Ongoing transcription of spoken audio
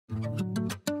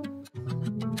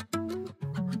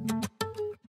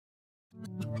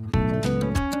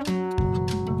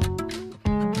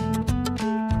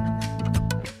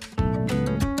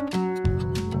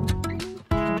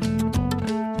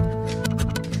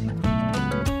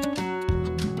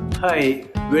Hi,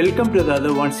 welcome to the other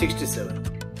 167.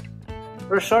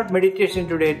 For a short meditation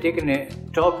today, I've taken a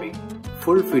topic: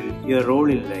 fulfill your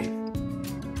role in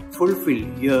life. Fulfill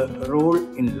your role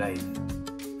in life.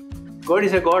 God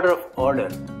is a God of order.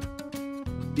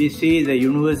 We see the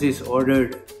universe is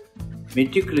ordered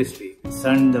meticulously. The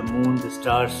sun, the moon, the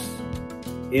stars,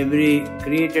 every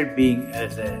created being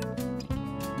has a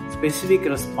specific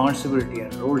responsibility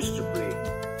and roles to play.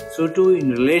 So too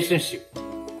in relationship.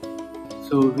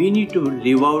 So we need to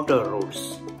live out our roles.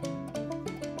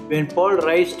 When Paul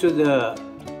writes to the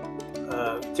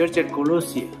church at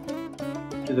Colossia,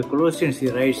 to the Colossians, he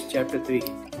writes chapter 3,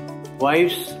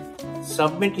 "Wives,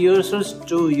 submit yourselves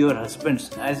to your husbands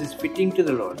as is fitting to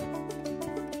the Lord.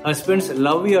 Husbands,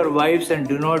 love your wives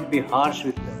and do not be harsh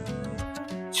with them.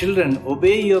 Children,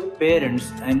 obey your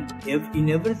parents and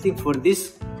in everything, for this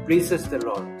pleases the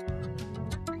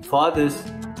Lord. Fathers,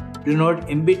 do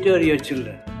not embitter your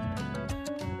children,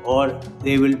 or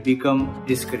they will become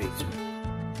discouraged."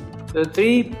 So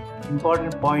 3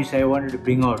 important points I wanted to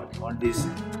bring out on this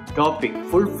topic: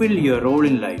 fulfill your role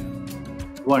in life.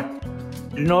 1.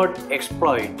 Do not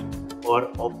exploit or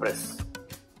oppress.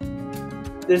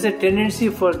 There is a tendency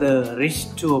for the rich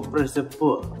to oppress the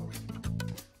poor.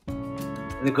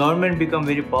 When the government become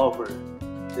very powerful,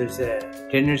 there is a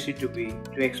tendency to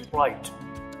exploit,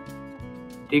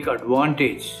 take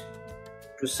advantage,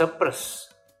 to suppress.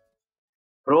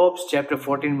 Proverbs chapter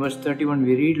 14 verse 31,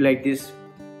 we read like this: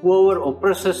 "Whoever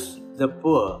oppresses the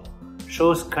poor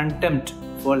shows contempt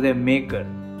for their maker,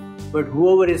 but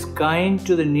whoever is kind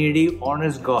to the needy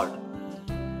honors God."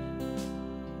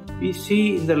 We see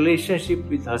in the relationship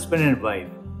with husband and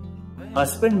wife.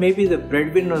 Husband may be the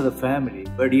breadwinner of the family,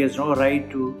 but he has no right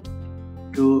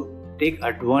to take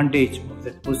advantage of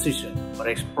that position or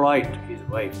exploit his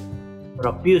wife or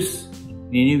abuse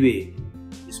in any way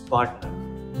his partner.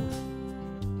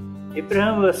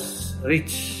 Abraham was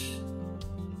rich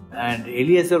and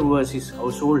Eliezer was his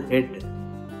household head,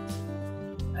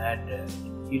 and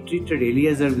he treated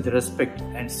Eliezer with respect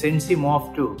and sends him off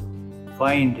to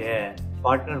find a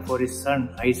partner for his son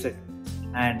Isaac,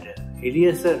 and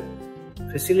Eliezer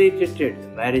facilitated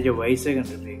the marriage of Isaac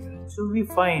and Rebekah. So we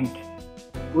find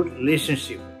good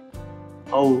relationship,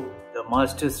 how the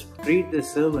masters treat their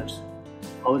servants,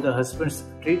 how the husbands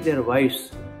treat their wives,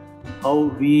 how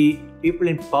people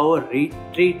in power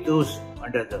treat those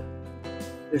under them.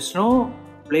 There's no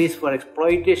place for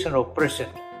exploitation or oppression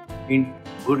in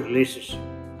good relationship.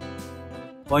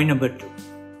 Point number 2.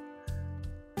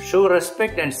 Show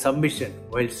respect and submission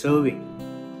while serving.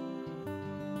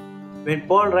 When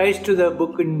Paul writes to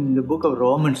in the book of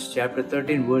Romans chapter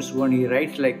 13 verse 1, he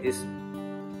writes like this: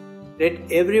 "Let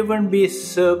everyone be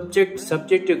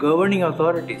subject to governing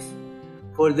authorities,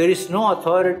 for there is no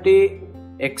authority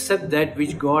except that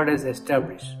which God has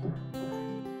established."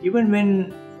 Even when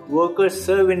workers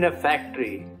serve in a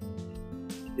factory,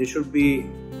 they should be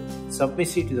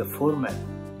submissive to the foreman,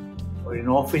 or in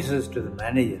offices to the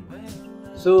manager.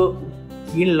 So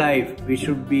in life, we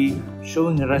should be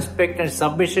showing respect and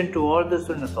submission to all those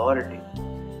in authority.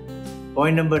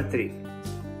 Point number 3.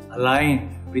 Align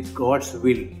with God's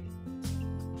will.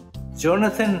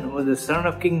 Jonathan was the son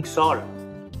of King Saul,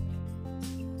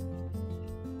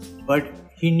 but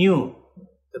he knew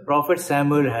the prophet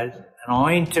Samuel had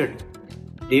anointed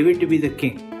David to be the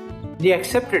king. He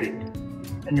accepted it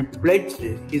and pledged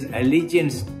his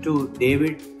allegiance to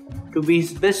David to be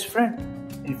his best friend,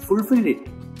 and fulfilled it.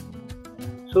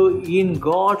 So in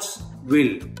God's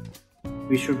will,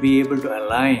 we should be able to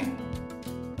align.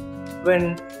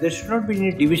 When there should not be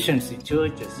any divisions in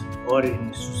churches or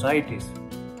in societies.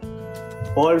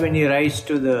 Paul, when he writes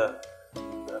to the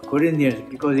Corinthians,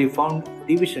 because he found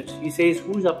divisions, he says,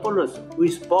 "Who is Apollos? Who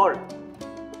is Paul?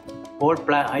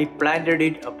 I planted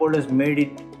it, Apollos made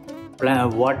it,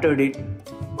 watered it,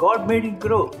 God made it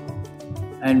grow."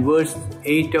 And verse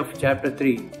 8 of chapter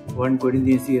 3, 1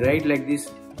 Corinthians, he writes like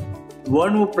this: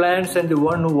 "One who plants and the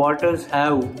one who waters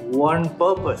have one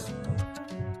purpose."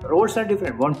 Roles are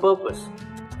different, one purpose,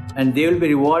 and they will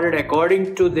be rewarded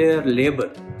according to their labor.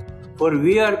 For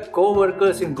we are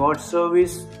co-workers in God's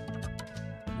service.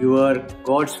 You are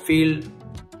God's field,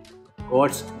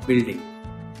 God's building.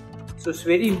 So it's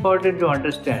very important to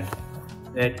understand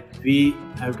that we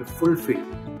have to fulfill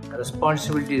the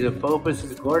responsibilities and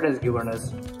purposes God has given us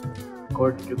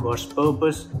according to God's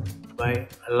purpose by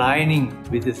aligning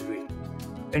with His will.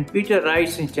 When Peter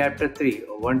writes in chapter 3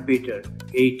 or 1 Peter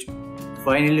 8,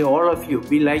 "Finally, all of you,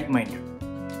 be like-minded,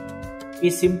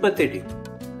 be sympathetic,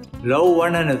 love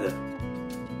one another,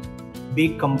 be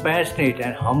compassionate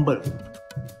and humble."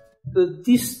 So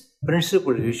this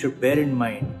principle we should bear in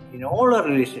mind in all our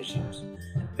relationships.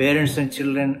 parents and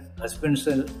children, husbands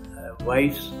and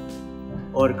wives,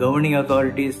 or governing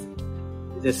authorities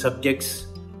with the subjects,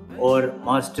 or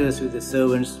masters with the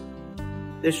servants.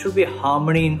 There should be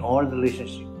harmony in all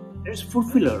relationships. Let us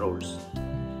fulfill our roles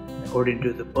according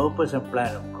to the purpose and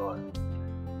plan of God.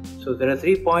 So there are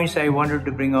 3 points I wanted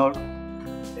to bring out.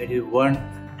 That is, 1,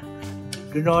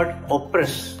 do not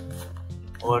oppress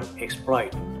or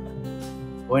exploit.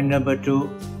 Point number 2,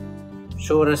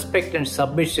 show respect and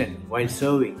submission while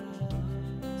serving.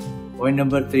 Point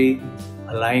number 3,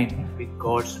 align with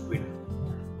God's will.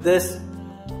 Thus,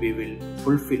 we will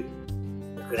fulfill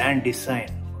the grand design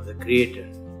of the Creator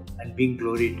and bring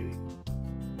glory to Him.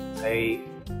 I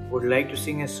would like to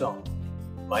sing a song.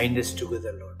 Bind us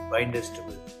together, Lord. Bind us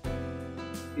together.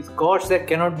 With cords that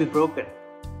cannot be broken.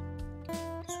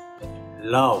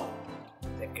 Love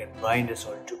that can bind us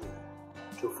all together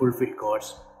to fulfill God's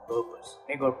purpose.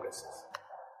 May God bless us.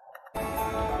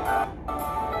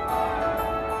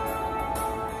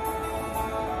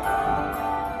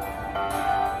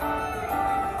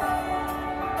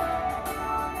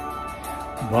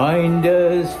 Bind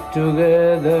us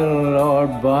together,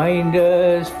 Lord, bind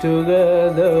us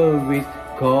together with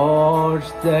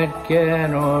cords that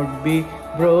cannot be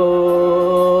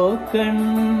broken.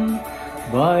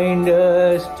 Bind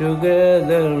us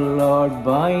together, Lord,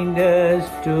 bind us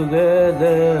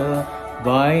together,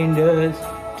 bind us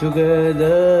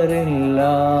together in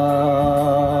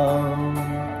love.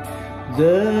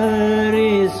 There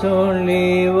is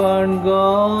only one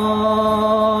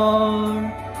God.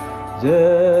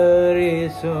 There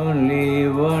is only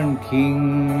one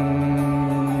King.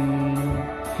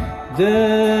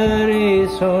 There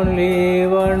is only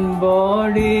one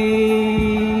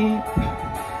body.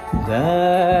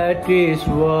 That is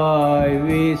why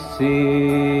we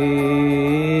sing.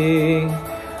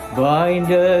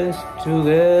 Bind us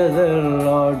together,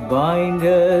 Lord, bind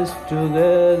us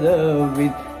together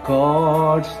with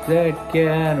cords that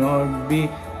cannot be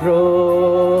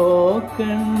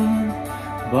broken.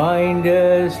 Bind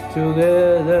us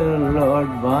together,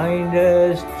 Lord, bind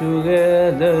us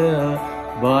together,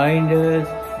 bind us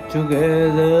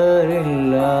together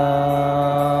in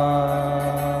love.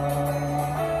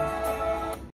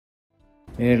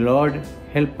 May Lord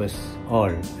help us all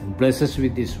and bless us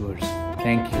with these words.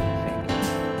 Thank you.